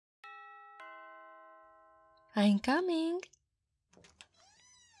I'm coming.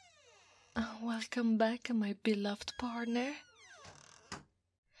 Oh, welcome back, my beloved partner.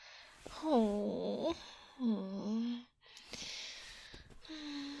 Oh,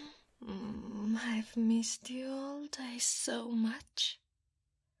 I've missed you all day so much.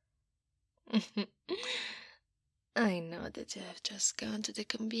 I know that you have just gone to the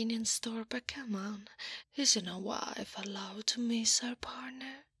convenience store, but come on, isn't a wife allowed to miss her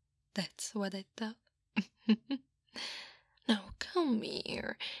partner? That's what I thought. Now come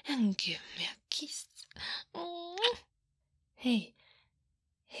here and give me a kiss. Hey,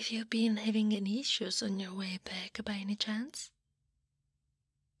 have you been having any issues on your way back by any chance?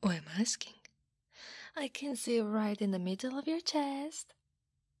 Oh, I'm asking. I can see right in the middle of your chest.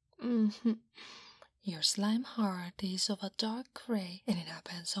 Your slime heart is of a dark gray, and it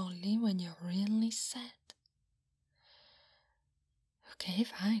happens only when you're really sad. Okay,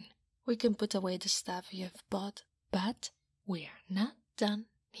 fine. We can put away the stuff you've bought, but we're not done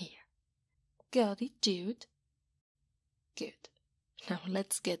here. Got it, dude? Good. Now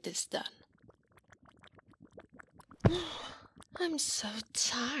let's get this done. I'm so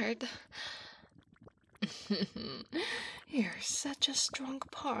tired. You're such a strong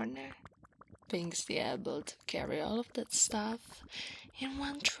partner. Being able to carry all of that stuff in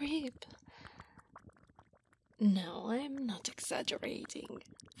one trip. No, I'm not exaggerating.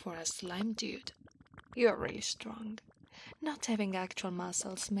 For a slime dude, you're really strong. Not having actual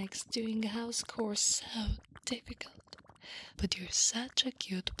muscles makes doing a house chores so difficult. But you're such a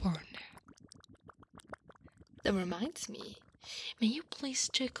cute partner. That reminds me, may you please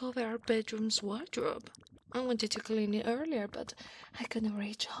check over our bedroom's wardrobe? I wanted to clean it earlier, but I couldn't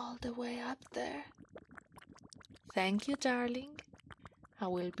reach all the way up there. Thank you, darling. I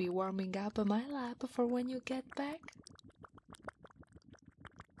will be warming up my lap for when you get back.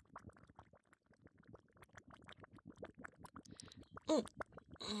 Oh,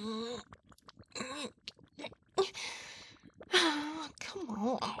 come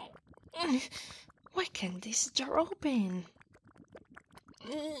on. Why can't this door open?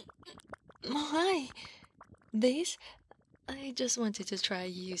 Hi. This? I just wanted to try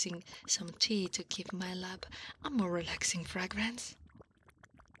using some tea to give my lap a more relaxing fragrance.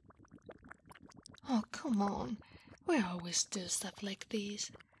 Oh, come on. We always do stuff like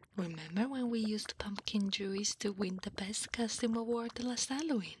this. Remember when we used pumpkin juice to win the best costume award last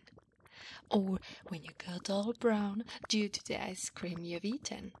Halloween? Or when you got all brown due to the ice cream you've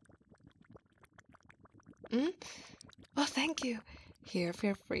eaten? Oh, thank you. Here,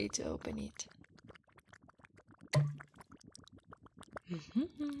 feel free to open it.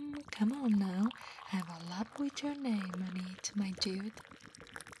 Come on now, have a lap with your name on it, my dude.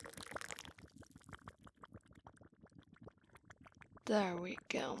 There we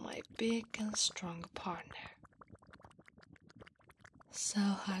go, my big and strong partner. So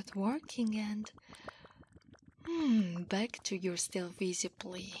hardworking and... back to your still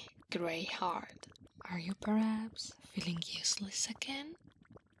visibly grey heart. Are you perhaps feeling useless again?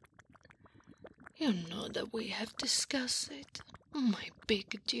 You know that we have discussed it, my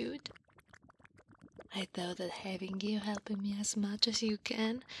big dude. I thought that having you helping me as much as you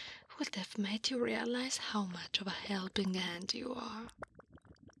can would have made you realize how much of a helping hand you are.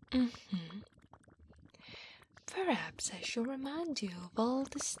 Perhaps I should remind you of all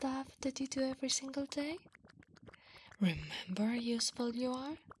the stuff that you do every single day. Remember how useful you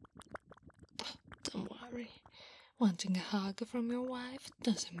are? Don't worry. Wanting a hug from your wife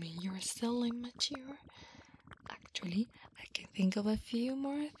doesn't mean you're still immature. Actually, I can think of a few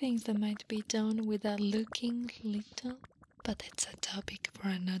more things that might be done without looking little, but that's a topic for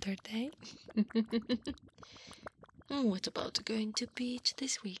another day. What about going to beach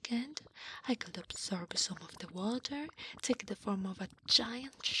this weekend? I could absorb some of the water, take the form of a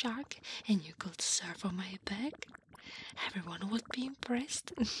giant shark, and you could surf on my back. Everyone would be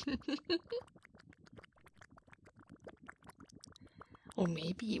impressed. Or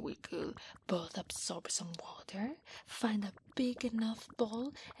maybe we could both absorb some water, find a big enough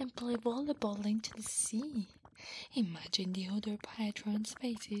ball, and play volleyball into the sea. Imagine the other patrons'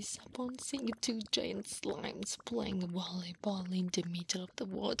 faces upon seeing two giant slimes playing volleyball in the middle of the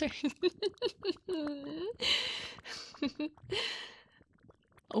water.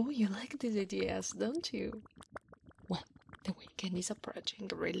 Oh, you like these ideas, don't you? Well, the weekend is approaching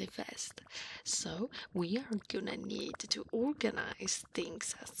really fast, so we are gonna need to organize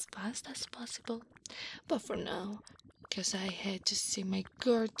things as fast as possible. But for now, because I had to see my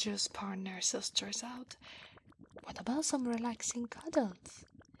gorgeous partner sisters out, what about some relaxing cuddles?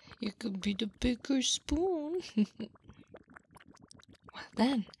 You could be the bigger spoon. Well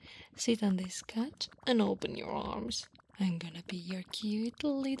then, Sit on this couch and open your arms. I'm gonna be your cute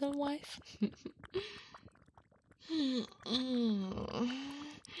little wife. Oh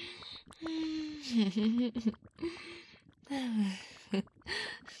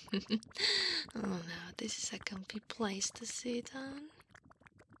no, this is a comfy place to sit on.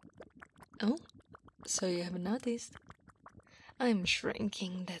 Oh, so you have noticed. I'm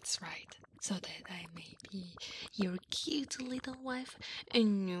shrinking, that's right, so that I may be your cute little wife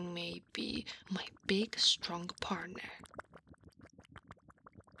and you may be my big strong partner.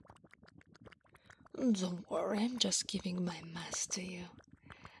 Don't worry, I'm just giving my mask to you.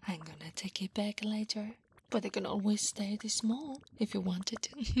 I'm gonna take it back later, but I can always stay this small if you wanted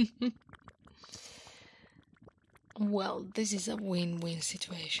to. Well, this is a win-win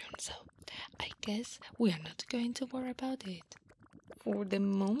situation, so I guess we are not going to worry about it. For the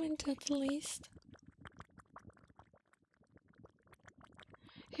moment, at least.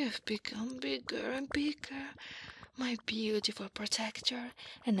 You've become bigger and bigger, my beautiful protector,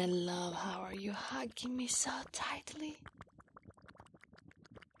 and I love how are you hugging me so tightly.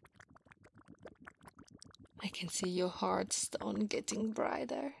 I can see your heart stone getting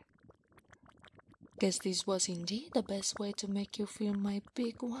brighter. Guess this was indeed the best way to make you feel my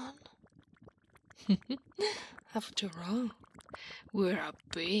big one. After all, we're a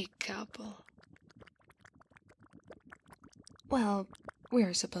big couple. Well, we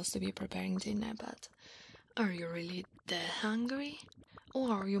are supposed to be preparing dinner, but are you really that hungry?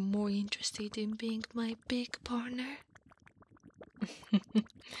 Or are you more interested in being my big partner?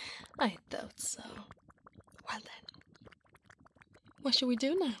 I thought so. Well then, what should we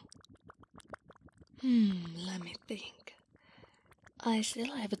do now? Let me think. I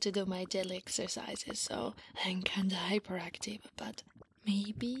still have to do my daily exercises, so I'm kinda hyperactive, but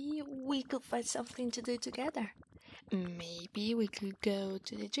maybe we could find something to do together. Maybe we could go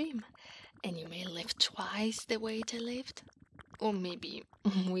to the gym, and you may lift twice the weight I lift. Or maybe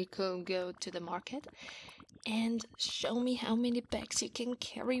we could go to the market and show me how many bags you can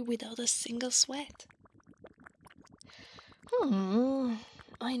carry without a single sweat.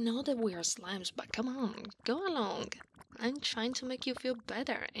 I know that we are slimes, but come on, go along. I'm trying to make you feel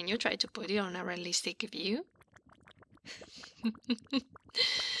better, and you try to put it on a realistic view.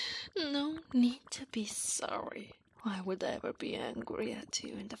 No need to be sorry. Why would I ever be angry at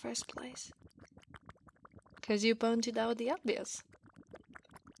you in the first place? 'Cause you pointed out the obvious.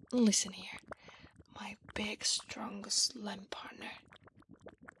 Listen here, my big, strong slime partner.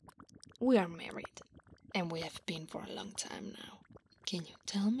 We are married, and we have been for a long time now. Can you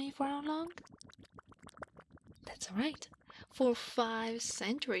tell me for how long? That's right, for 5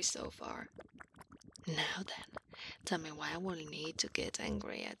 centuries so far. Now then, tell me why I will need to get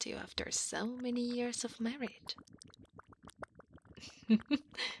angry at you after so many years of marriage.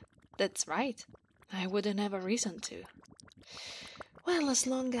 That's right, I wouldn't have a reason to. Well, as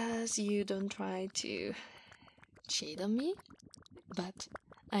long as you don't try to cheat on me, but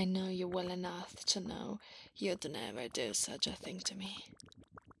I know you well enough to know you'd never do such a thing to me.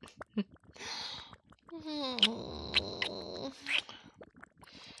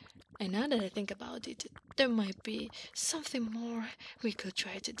 And now that I think about it, there might be something more we could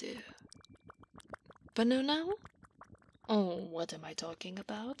try to do. But no now? Oh, what am I talking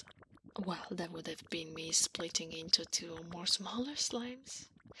about? Well, that would have been me splitting into 2 more smaller slimes,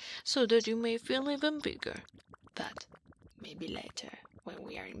 so that you may feel even bigger. But maybe later, when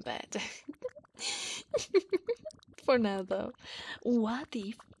we are in bed. For now, though, what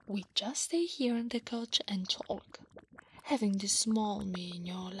if we just stay here on the couch and talk? Having this small me in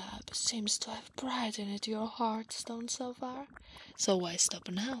your lap seems to have brightened your heartstone so far, so why stop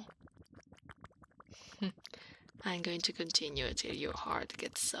now? I'm going to continue until your heart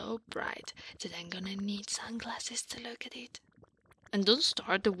gets so bright that I'm gonna need sunglasses to look at it. And don't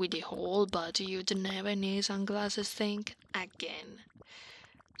start with the whole body you'd never need sunglasses thing again.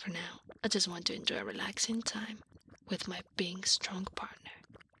 For now, I just want to enjoy relaxing time with my big, strong partner.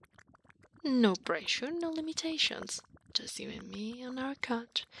 No pressure, no limitations. Just you and me on our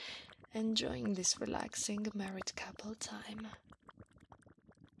couch, enjoying this relaxing married couple time.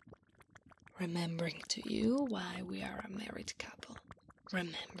 Remembering to you why we are a married couple.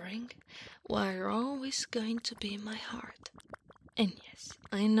 Remembering why you're always going to be in my heart. And yes,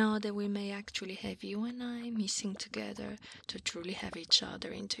 I know that we may actually have you and I missing together to truly have each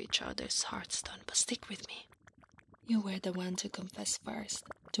other into each other's heartstone, but stick with me. You were the one to confess first,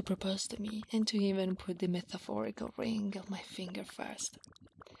 to propose to me, and to even put the metaphorical ring on my finger first.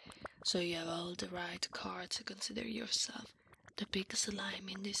 So you have all the right card to consider yourself the big slime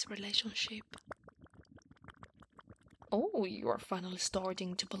in this relationship. Oh, you are finally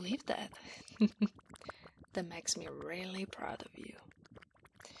starting to believe that. That makes me really proud of you.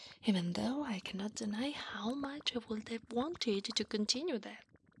 Even though I cannot deny how much I would have wanted to continue that.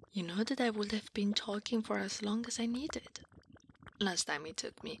 You know that I would have been talking for as long as I needed. Last time it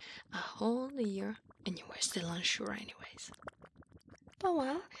took me a whole year, and you were still unsure anyways. But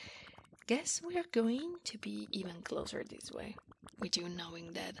well, guess we are going to be even closer this way, with you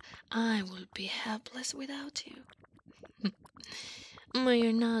knowing that I will be helpless without you. May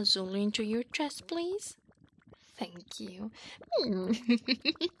I nuzzle into your chest, please? Thank you.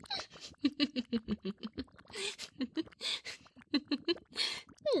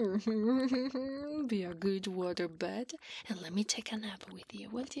 Be a good waterbed and let me take a nap with you,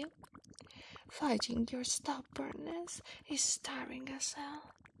 will you? Fighting your stubbornness is tiring as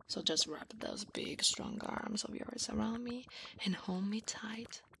hell. So just wrap those big, strong arms of yours around me and hold me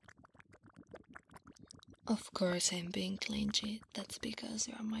tight. Of course I'm being clingy. That's because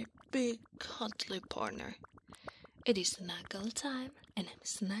you're my big, cuddly partner. It is snuggle time, and I'm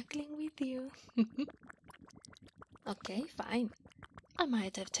snuggling with you. Okay, fine. I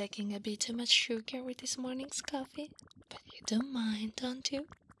might have taken a bit too much sugar with this morning's coffee, but you don't mind, don't you?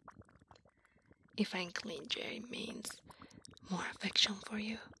 If I'm clingy, it means more affection for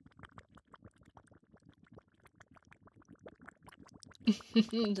you.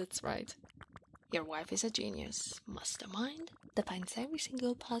 That's right. Your wife is a genius, mastermind, that finds every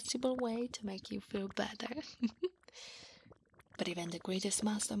single possible way to make you feel better. But even the greatest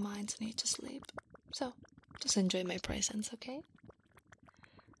masterminds need to sleep. So, just enjoy my presence, okay?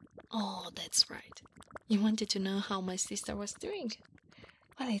 Oh, that's right. You wanted to know how my sister was doing.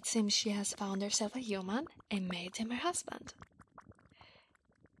 Well, it seems she has found herself a human and made him her husband.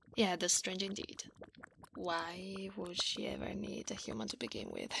 Yeah, that's strange indeed. Why would she ever need a human to begin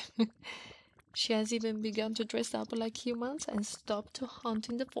with? She has even begun to dress up like humans and stop to hunt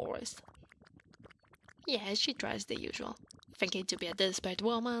in the forest. Yeah, she tries the usual, thinking to be a desperate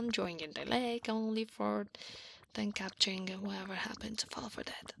woman, joining the lake only for then capturing whoever happened to fall for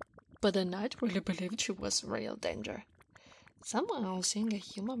that. But the knight really believed she was real danger. Someone seeing a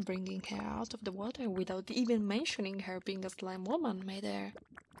human bringing her out of the water without even mentioning her being a slime woman made her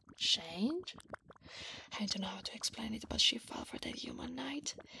change. I don't know how to explain it, but she fell for that human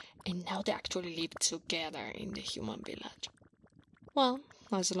knight, and now they actually live together in the human village. Well,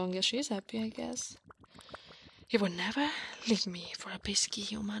 as long as she's happy, I guess. You would never leave me for a pesky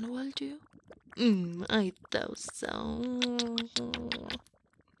human, would you? I thought so.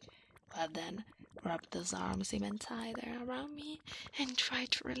 Well then, wrap those arms even tighter around me and try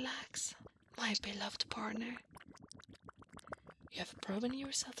to relax, my beloved partner. You have proven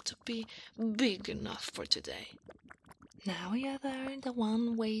yourself to be big enough for today. Now you have earned a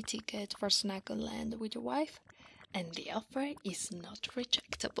one-way ticket for Snuggle Land with your wife, and the offer is not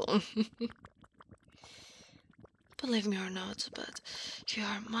rejectable. Believe me or not, but you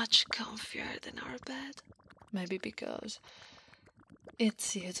are much comfier than our bed. Maybe because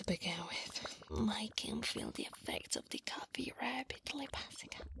it's you to begin with. I can feel the effects of the coffee rapidly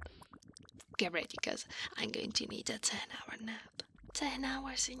passing up. Get ready, cause I'm going to need a 10-hour nap. 10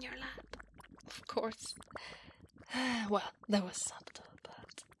 hours in your lap. Of course. Well, that was subtle,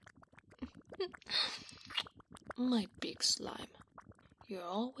 but... My big slime. You're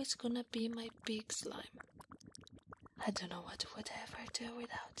always gonna be my big slime. I don't know what would ever do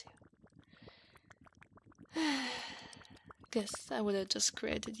without you. Guess I would have just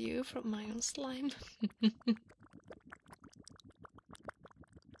created you from my own slime.